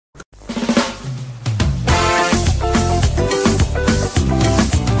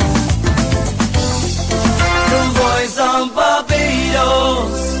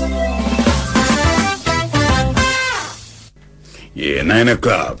Friday, 9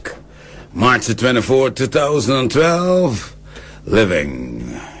 o'clock, March the 24th, 2012,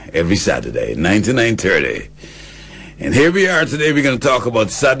 living every Saturday, 9 to 9:30. And here we are today. We're going to talk about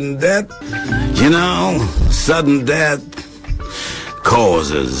sudden death. You know, sudden death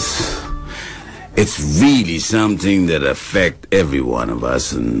causes. It's really something that affects every one of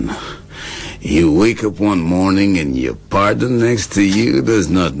us. And you wake up one morning and your partner next to you does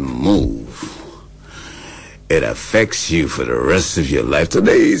not move. It affects you for the rest of your life.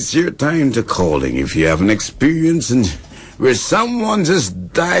 Today is your time to calling if you have an experience where someone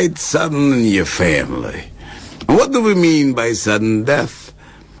just died sudden in your family. What do we mean by sudden death?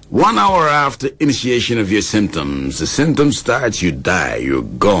 1 hour after initiation of your symptoms, the symptom starts, you die, you're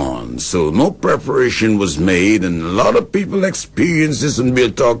gone. So no preparation was made, and a lot of people experience this, and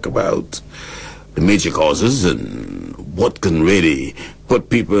we'll talk about the major causes and what can really put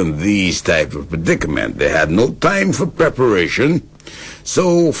people in these type of predicament. They had no time for preparation.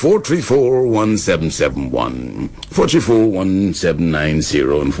 So 434-1771,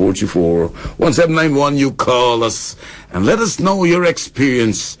 434-1790, and 434-1791, you call us and let us know your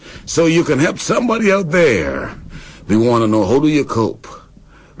experience so you can help somebody out there. We want to know, how do you cope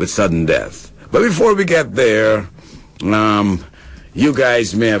with sudden death? But before we get there, you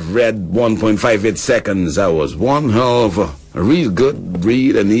guys may have read 1.58 seconds. That was one hell of a real good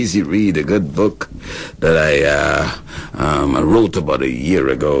read, an easy read, a good book that I wrote about a year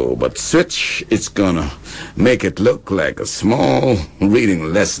ago. But Switch, it's gonna make it look like a small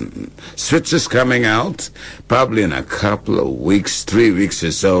reading lesson. Switch is coming out probably in a couple of weeks, 3 weeks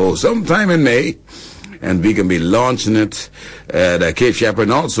or so, sometime in May. And we can be launching it at Cape Shepherd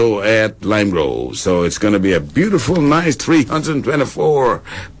and also at Lime Grove. So it's going to be a beautiful, nice 324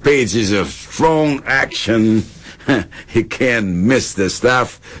 pages of strong action. You can't miss this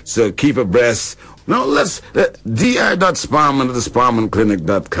stuff. So keep abreast. Now let's, Dr Sparman at the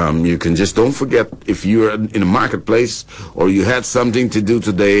SparmanClinic.com. You can just, don't forget, if you're in a marketplace or you had something to do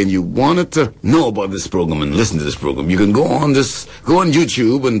today and you wanted to know about this program and listen to this program, you can go on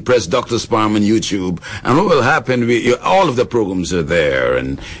YouTube and press Dr. Sparman YouTube, and what will happen, all of the programs are there,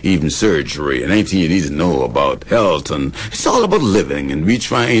 and even surgery and anything you need to know about health, and it's all about living, and we're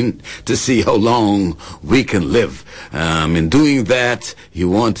trying to see how long we can live. In doing that, you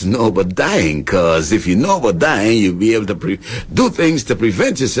want to know about dying, because if you know about dying, you'll be able to do things to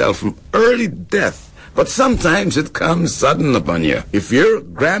prevent yourself from early death. But sometimes it comes sudden upon you. If your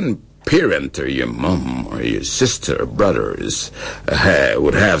grandparent or your mom or your sister or brother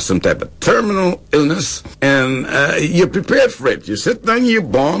would have some type of terminal illness, and you're prepared for it. You sit down, you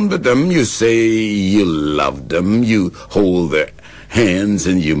bond with them, you say you love them, you hold their hands,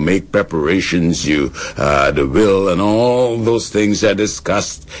 and you make preparations, the will and all those things are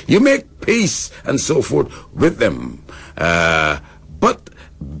discussed. You make peace and so forth with them. But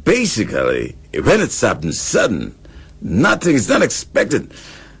basically, when it happens sudden, nothing is not expected.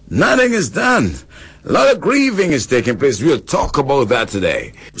 Nothing is done. A lot of grieving is taking place. We'll talk about that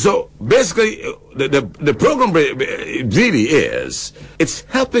today. So basically, the program really is, it's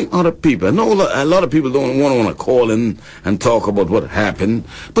helping other people. I know a lot of people don't want to call in and talk about what happened.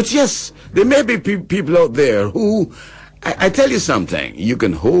 But yes, there may be people out there who, I tell you something, you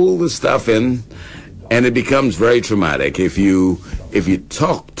can hold the stuff in, and it becomes very traumatic. If you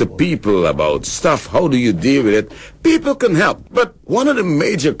talk to people about stuff, how do you deal with it? People can help. But one of the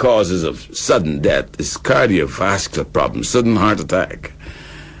major causes of sudden death is cardiovascular problems, sudden heart attack.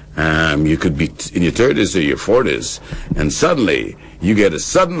 You could be in your 30s or your 40s, and suddenly you get a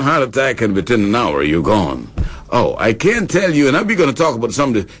sudden heart attack, and within an hour you're gone. Oh, I can't tell you, and I'll be going to talk about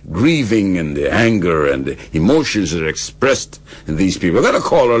some of the grieving and the anger and the emotions that are expressed in these people. I got a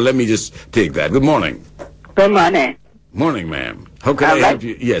caller. Let me just take that. Good morning. Good morning. Morning, ma'am. How can I help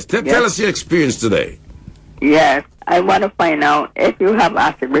you? Yes, tell us your experience today. Yes, I want to find out if you have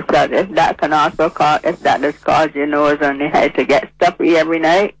acid reflux, if that can also cause your nose and the head to get stuffy every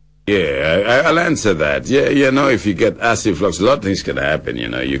night. Yeah, I'll answer that. Yeah, if you get acid reflux, a lot of things can happen,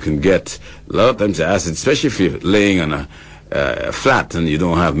 You can get, a lot of times, acid, especially if you're laying on a flat and you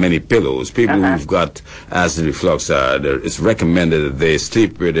don't have many pillows. People who've got acid reflux, it's recommended that they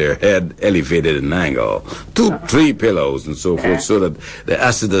sleep with their head elevated in an angle. 2-3 pillows and so forth, so that the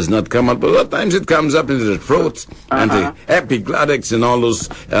acid does not come up. But a lot of times it comes up into the throat and the epiglottics and all those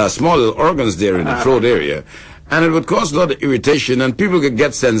small little organs there in the throat area. And it would cause a lot of irritation, and people could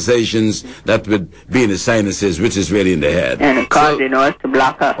get sensations that would be in the sinuses, which is really in the head. And it causes the nose to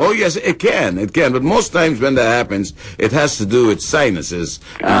block up. Oh, yes, it can. But most times when that happens, it has to do with sinuses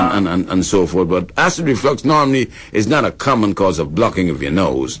and so forth. But acid reflux normally is not a common cause of blocking of your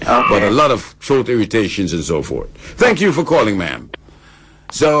nose, but a lot of throat irritations and so forth. Thank you for calling, ma'am.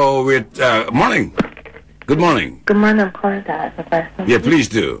 So we're morning. Good morning. Good morning. I'm calling to ask a question. Yeah, please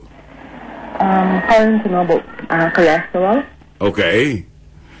do. Calling to know about cholesterol. Okay.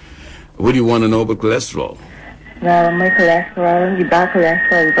 What do you want to know about cholesterol? Well, my cholesterol, the bad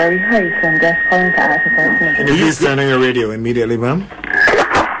cholesterol is very high, so I'm just calling to ask a question. Can you please turn on your radio immediately, ma'am?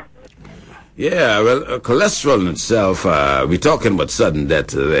 Yeah, well, cholesterol in itself, we're talking about sudden death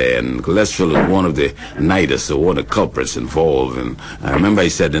today, and cholesterol is one of the nidus, or one of the culprits involved. And I remember I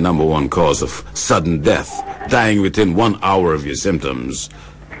said the #1 cause of sudden death, dying within 1 hour of your symptoms.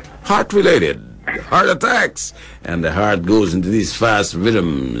 Heart-related, heart attacks. And the heart goes into these fast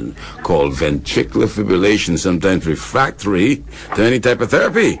rhythms called ventricular fibrillation, sometimes refractory to any type of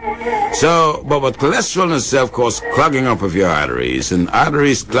therapy. So, but what cholesterol in itself causes clogging up of your arteries. And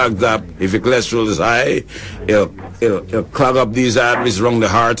arteries clogged up, if your cholesterol is high, it'll clog up these arteries around the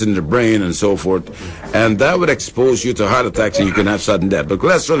heart and the brain and so forth. And that would expose you to heart attacks and you can have sudden death. But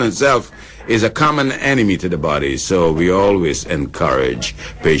cholesterol in itself is a common enemy to the body. So we always encourage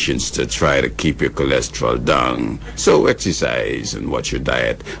patients to try to keep your cholesterol down. So exercise and watch your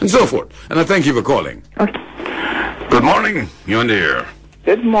diet and so forth. And I thank you for calling. Okay. Good morning. You're on the air.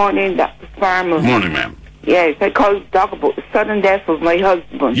 Good morning, Dr. Sparman. Good morning, ma'am. Yes, I called to talk about the sudden death of my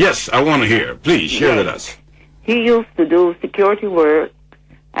husband. Yes, I want to hear. Please share with us. He used to do security work,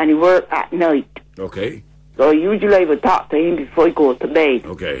 and he worked at night. Okay. So usually I would talk to him before he goes to bed.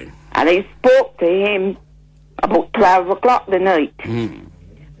 Okay. And I spoke to him about 12 o'clock the night.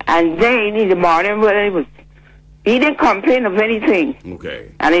 And then in the morning when he didn't complain of anything.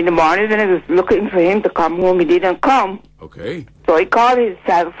 Okay. And in the morning when I was looking for him to come home, he didn't come. Okay. So I called his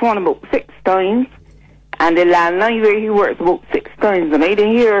cell phone about 6 times, and the landline where he works about 6 times, and I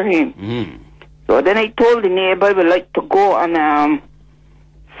didn't hear him. So then I told the neighbor I would like to go and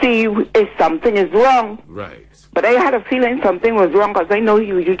see if something is wrong. Right. But I had a feeling something was wrong because I know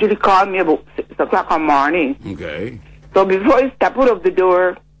he would usually call me about 6 o'clock in the morning. Okay. So before I step out of the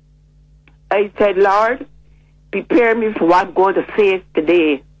door, I said, Lord, prepare me for what I'm going to face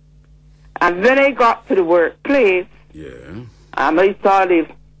today. And when I got to the workplace, I saw the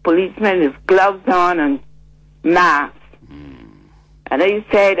policeman with gloves on and mask. And I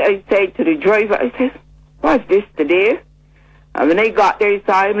said to the driver, I said, what's this today? And when I got there, I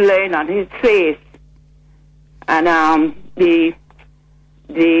saw him laying on his face. And the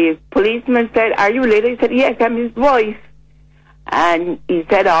policeman said, are you late? I said, yes, I'm his wife. And he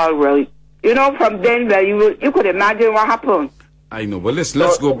said, all right. You know, from then, you could imagine what happened. I know, but let's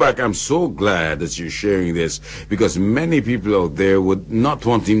go back. I'm so glad that you're sharing this because many people out there would not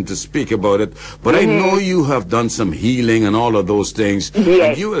want him to speak about it. But I know you have done some healing and all of those things. Yes.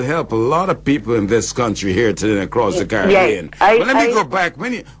 And you will help a lot of people in this country here today and across the Caribbean. Yes. But let me go back.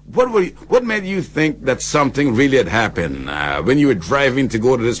 What made you think that something really had happened when you were driving to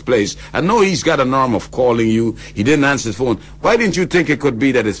go to this place? I know he's got a norm of calling you. He didn't answer his phone. Why didn't you think it could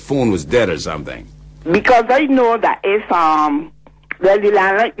be that his phone was dead or something? Because I know that if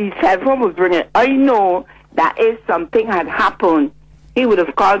the cell phone was ringing, I know that if something had happened, he would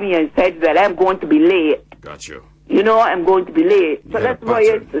have called me and said that I'm going to be late. Got you. You know, I'm going to be late. So that's why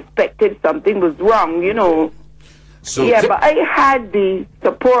I suspected something was wrong, you know. So yeah, but I had the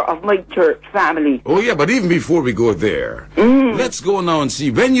support of my church family. Oh, yeah, but even before we go there, let's go now and see.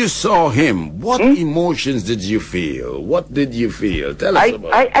 When you saw him, what emotions did you feel? What did you feel? Tell us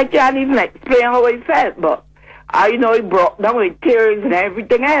about it. I can't even explain how I felt, but I know he broke down with tears and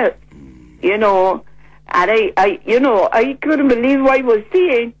everything else, you know. And I couldn't believe what I was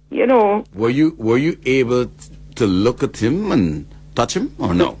seeing, you know. Were you able to look at him and touch him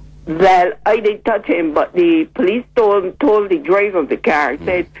or no? Well, I didn't touch him, but the police told the driver of the car,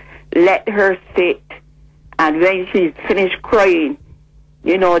 said, let her sit, and when she's finished crying,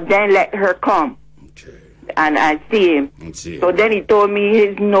 you know, then let her come. Okay. And I see him. So then he told me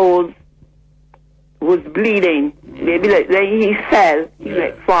his nose was bleeding. Maybe like when he fell, he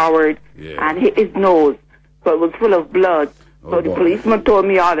went forward and hit his nose. So it was full of blood. So the policeman told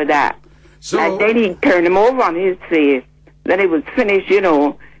me all of that. So, and then he turned him over on his face. Then it was finished, you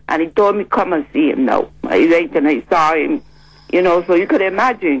know, and he told me, come and see him now. I went and I saw him, you know, so you could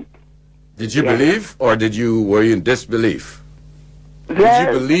imagine. Did you believe or were you in disbelief? Well,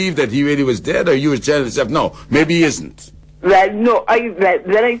 did you believe that he really was dead or you were telling yourself, no, maybe he isn't? Well, no,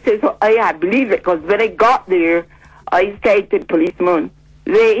 when I say so, I believe it, because when I got there, I said to the policeman,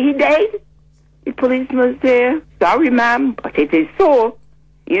 he died? The policeman said, sorry, ma'am, but it is so,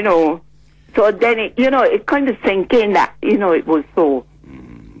 you know. So then, it kind of sank in that, you know, it was so.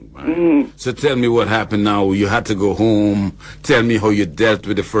 So tell me what happened now. You had to go home. Tell me how you dealt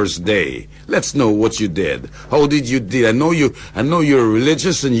with the first day. Let's know what you did. How did you deal? I know you're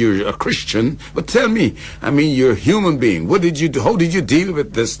religious and you're a Christian, but tell me, I mean, you're a human being. What did you do? How did you deal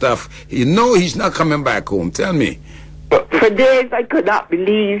with this stuff? You know he's not coming back home. Tell me. For days I could not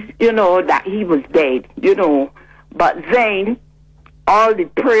believe, that he was dead, But then, all the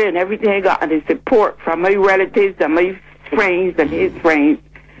prayer and everything I got and the support from my relatives and my friends and his friends,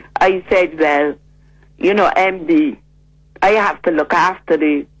 I said, well, MD, I have to look after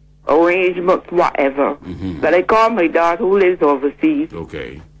the arrangements, whatever. But I called my daughter who lives overseas.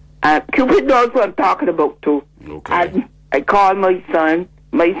 Okay. Cupid knows what I'm talking about too. Okay. And I called my son.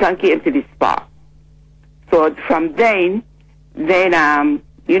 My son came to the spot. So from then, when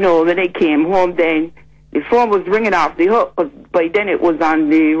I came home, then the phone was ringing off the hook. But by then it was on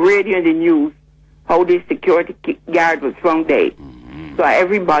the radio and the news how the security guard was found dead. So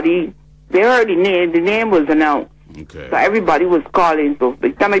everybody, they heard the name was announced. Okay. So everybody was calling. So by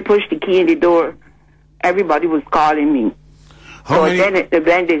the time I pushed the key in the door, everybody was calling me. Then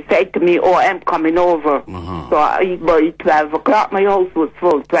they said to me, oh, I'm coming over. So by 12 o'clock, my house was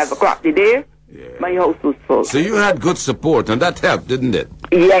full. 12 o'clock today, my house was full. So you had good support, and that helped, didn't it?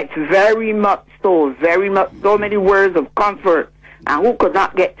 Yes, very much so. Very much. So many words of comfort. And who could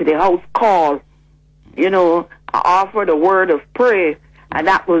not get to the house call, I offered a word of prayer. And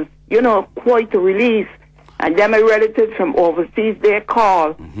that was, quite a relief. And then my relatives from overseas, they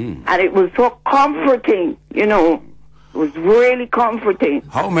called. And it was so comforting, It was really comforting.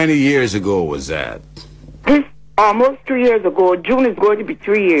 How many years ago was that? This almost 3 years ago. June is going to be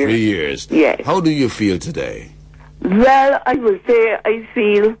 3 years. 3 years. Yes. How do you feel today? Well, I would say I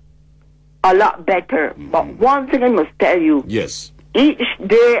feel a lot better. But one thing I must tell you. Yes. Each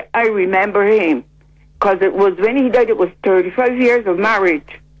day I remember him. Because it was when he died, it was 35 years of marriage.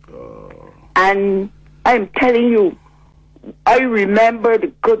 And I'm telling you, I remember the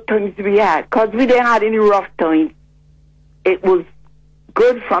good times we had. Because we didn't have any rough times. It was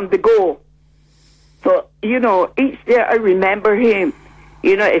good from the go. So, each day I remember him,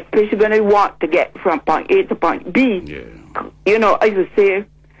 especially when I want to get from point A to point B. Yeah. I would say,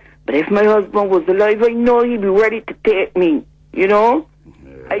 but if my husband was alive, I know he'd be ready to take me, Yeah.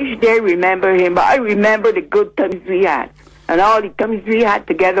 Each day I remember him, but I remember the good times we had. And all the times we had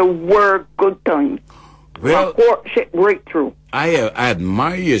together were good times. Well, courtship breakthrough. I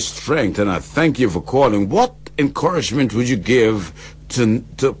admire your strength, and I thank you for calling. What encouragement would you give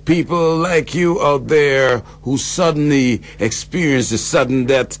to people like you out there who suddenly experience the sudden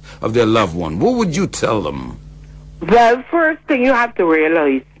death of their loved one? What would you tell them? Well, first thing you have to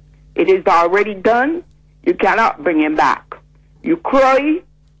realize, it is already done. You cannot bring him back. You cry,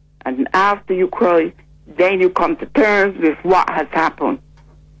 and after you cry, then you come to terms with what has happened.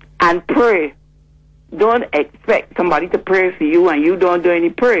 And pray. Don't expect somebody to pray for you and you don't do any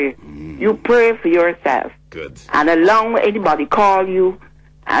prayer. You pray for yourself. Good. And along with anybody call you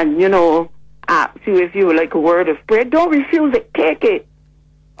and, ask you if you would like a word of prayer, don't refuse it. Take it.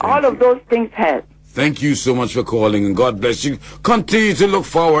 All of those things help. Thank you so much for calling, and God bless you. Continue to look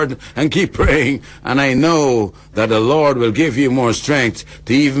forward and keep praying, and I know that the Lord will give you more strength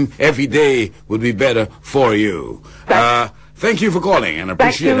to even every day will be better for you. Thank you for calling, and I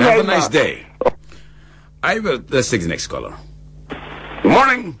appreciate it. Have a nice day. Let's take the next caller. Good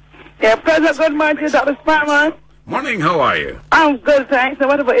morning. Yeah, President, good morning, Dr. Sparman. Morning, how are you? I'm good, thanks. And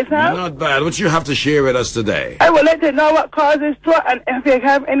what about yourself? Not bad. What you have to share with us today? I would like to know what causes stroke and if you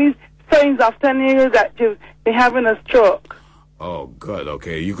have any signs of telling you that you're having a stroke. Oh, good.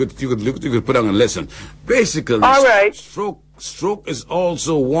 Okay, you could put on and listen. Basically, all right. Stroke is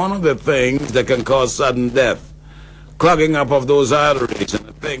also one of the things that can cause sudden death. Clogging up of those arteries.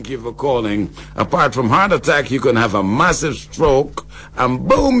 And thank you for calling. Apart from heart attack, you can have a massive stroke, and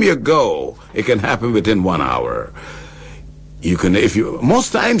boom, you go. It can happen within 1 hour.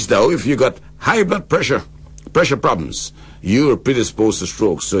 Most times though, if you got high blood pressure problems, you are predisposed to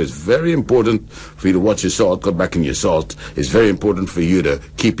stroke. So it's very important for you to watch your salt, cut back on your salt. It's very important for you to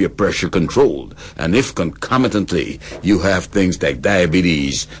keep your pressure controlled. And if concomitantly you have things like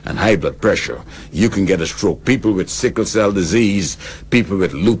diabetes and high blood pressure, you can get a stroke. People with sickle cell disease, people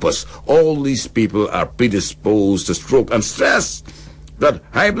with lupus, all these people are predisposed to stroke. And stress, got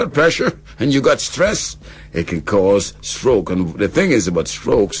high blood pressure and you got stress, it can cause stroke. And the thing is about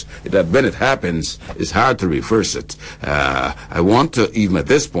strokes, that when it happens, it's hard to reverse it. I want to, even at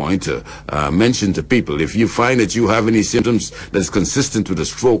this point, to mention to people, if you find that you have any symptoms that's consistent with a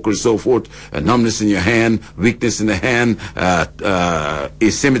stroke or so forth, numbness in your hand, weakness in the hand,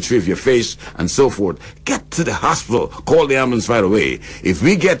 asymmetry of your face, and so forth, get to the hospital. Call the ambulance right away. If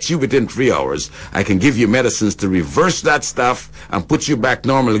we get you within 3 hours, I can give you medicines to reverse that stuff and put you back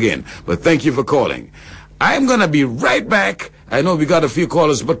normal again. But thank you for calling. I'm going to be right back. I know we got a few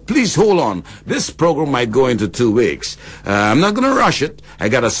callers, but please hold on. This program might go into 2 weeks. I'm not going to rush it. I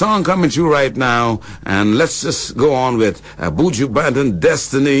got a song coming through right now, and let's just go on with Buju Banton,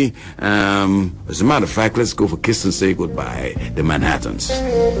 Destiny. As a matter of fact, let's go for Kiss and Say Goodbye, the Manhattans.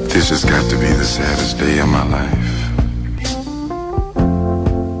 This has got to be the saddest day of my life.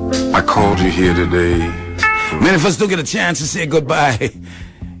 I called you here today. Many of us don't get a chance to say goodbye.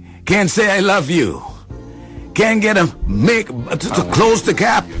 Can't say I love you. Can't get to close the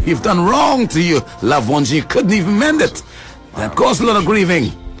gap. You've done wrong to your loved ones. You couldn't even mend it. That caused a lot of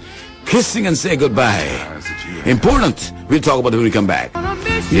grieving. Kissing and say goodbye. Important. We'll talk about it when we come back.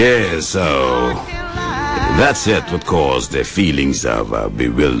 Yeah, so that's it. What caused the feelings of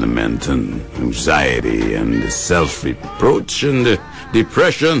bewilderment and anxiety and self-reproach and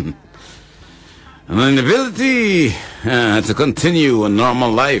depression and an inability to continue a normal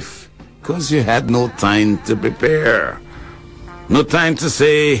life. Because you had no time to prepare. No time to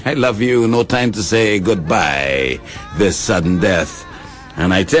say, I love you. No time to say goodbye. This sudden death.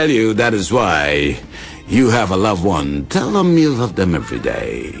 And I tell you, that is why you have a loved one. Tell them you love them every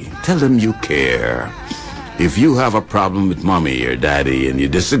day. Tell them you care. If you have a problem with mommy or daddy and you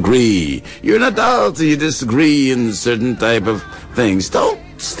disagree, you're an adult and you disagree in certain type of things, don't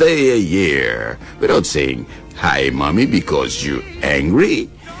stay a year without saying, hi, mommy, because you're angry.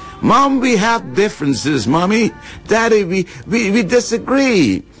 Mom, we have differences, Mommy. Daddy, we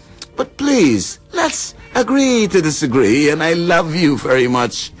disagree. But please, let's agree to disagree, and I love you very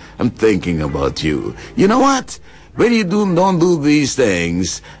much. I'm thinking about you. You know what? When you don't do these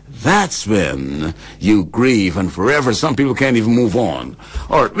things, that's when you grieve, and forever some people can't even move on.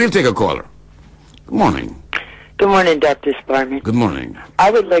 All right, we'll take a caller. Good morning. Good morning, Dr. Sparman. Good morning. I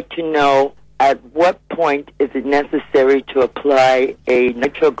would like to know, at what point is it necessary to apply a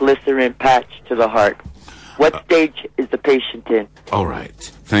nitroglycerin patch to the heart? What stage is the patient in? All right.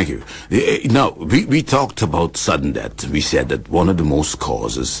 Thank you. Now, we talked about sudden death. We said that one of the most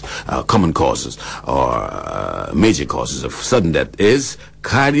common causes, or major causes of sudden death is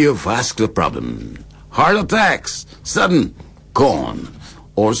cardiovascular problem. Heart attacks, sudden, gone,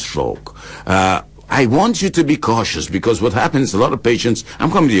 or stroke. I want you to be cautious, because what happens, a lot of patients,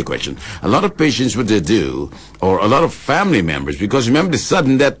 I'm coming to your question, a lot of patients, what they do, or a lot of family members, because remember the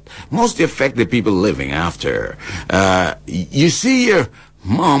sudden death mostly affect the people living after. You see your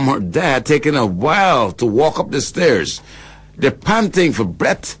mom or dad taking a while to walk up the stairs. They're panting for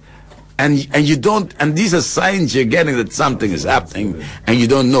breath. And you don't, and these are signs you're getting that something is happening, and you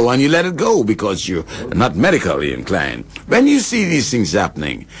don't know, and you let it go because you're not medically inclined. When you see these things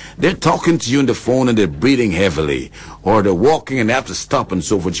happening, they're talking to you on the phone and they're breathing heavily, or they're walking and they have to stop and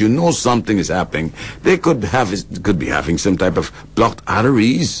so forth. You know something is happening. They could be having some type of blocked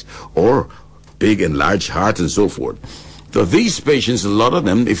arteries or big and large heart and so forth. So these patients, a lot of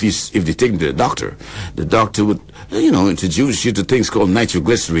them, if they take them to the doctor would, introduce you to things called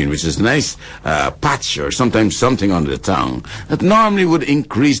nitroglycerin, which is a nice patch or sometimes something under the tongue that normally would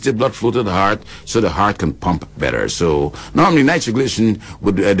increase the blood flow to the heart so the heart can pump better. So normally nitroglycerin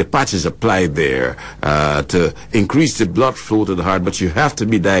would, the patch is applied there to increase the blood flow to the heart, but you have to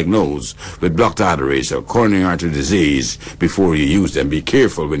be diagnosed with blocked arteries or coronary artery disease before you use them. Be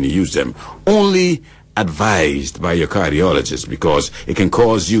careful when you use them. Only advised by your cardiologist, because it can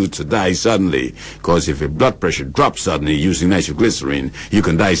cause you to die suddenly, because if your blood pressure drops suddenly using nitroglycerin, you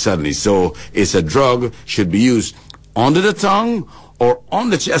can die suddenly. So it's a drug, should be used under the tongue or on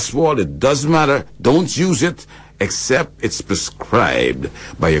the chest wall. It doesn't matter. Don't use it except it's prescribed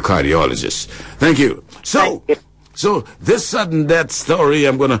by your cardiologist. Thank you. So this sudden death story,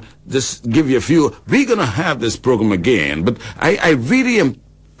 I'm going to just give you a few. We're going to have this program again, but I really am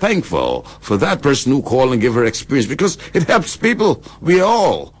thankful for that person who called and gave her experience, because it helps people. We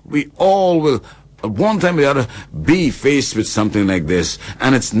all will at one time or the other be faced with something like this,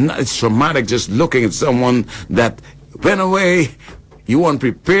 and it's traumatic just looking at someone that went away. You weren't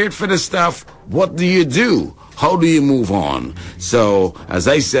prepared for the stuff. What do you do? How do you move on? So, as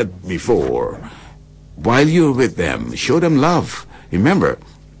I said before, while you're with them, show them love. Remember,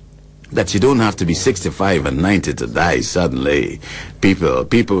 that you don't have to be 65 and 90 to die suddenly. People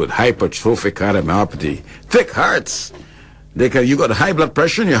with hypertrophic cardiomyopathy, thick hearts, you got high blood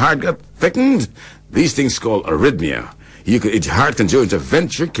pressure and your heart got thickened. These things called arrhythmia. Your heart can go into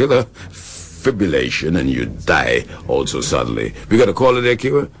ventricular fibrillation and you die also suddenly. We got to call it a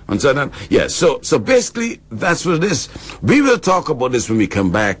cure on that? Yeah, so basically that's what it is. We will talk about this when we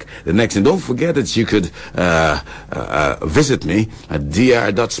come back the next, and don't forget that you could visit me at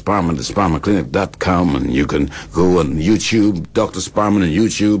dr.sparman, thesparmanclinic.com, and you can go on YouTube, Dr. Sparman on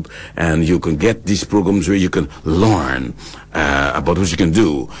YouTube, and you can get these programs where you can learn about what you can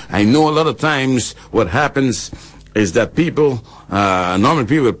do. I know a lot of times what happens is that normally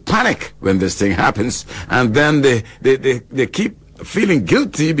people panic when this thing happens, and then they keep feeling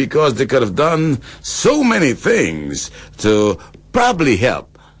guilty because they could have done so many things to probably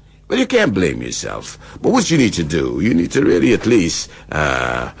help. But you can't blame yourself. But what you need to do, you need to really at least,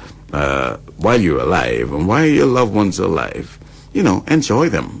 while you're alive and while your loved ones are alive, enjoy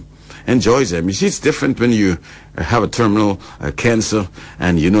them. Enjoy them. You see, it's different when you have a terminal cancer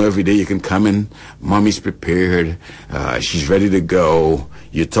and every day you can come in, mommy's prepared, she's ready to go,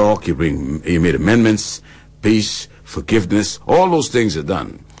 you talk, you made amendments, peace, forgiveness, all those things are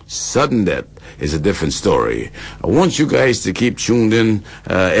done. Sudden death is a different story. I want you guys to keep tuned in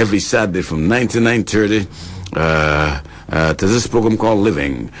every Saturday from 9 to 9:30 to this program called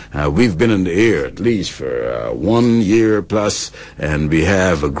Living. We've been in the air at least for 1 year plus, and we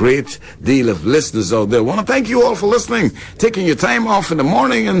have a great deal of listeners out there. I want to thank you all for listening, taking your time off in the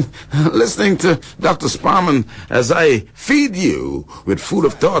morning and listening to Dr. Sparman as I feed you with food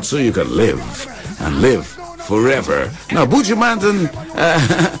of thought so you can live and live forever. Now, Buju Banton,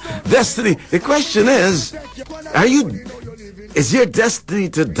 destiny. The question is your destiny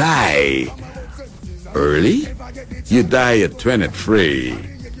to die early? You die at 23.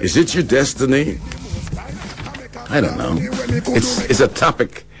 Is it your destiny? I don't know. It's a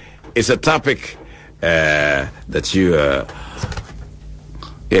topic. It's a topic that you.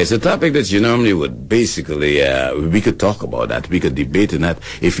 It's a topic that you normally would basically. We could talk about that. We could debate on that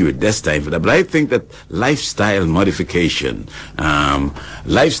if you were destined for that. But I think that lifestyle modification,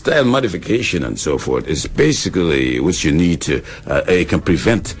 and so forth is basically what you need to. It can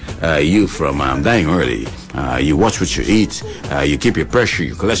prevent you from dying early. You watch what you eat, you keep your pressure,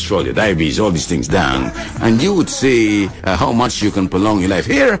 your cholesterol, your diabetes, all these things down, and you would see how much you can prolong your life.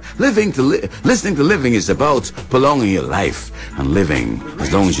 Here, listening to Living is about prolonging your life and living as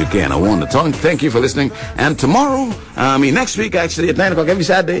long as you can. I want to thank you for listening, and tomorrow, next week actually, at 9 o'clock every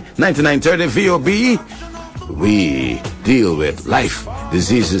Saturday, 9 to 9:30, VOB, we deal with life,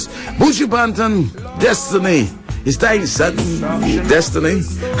 diseases. Buju Banton, destiny. Is dying sudden, destiny?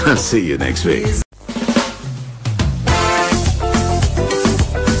 I'll see you next week.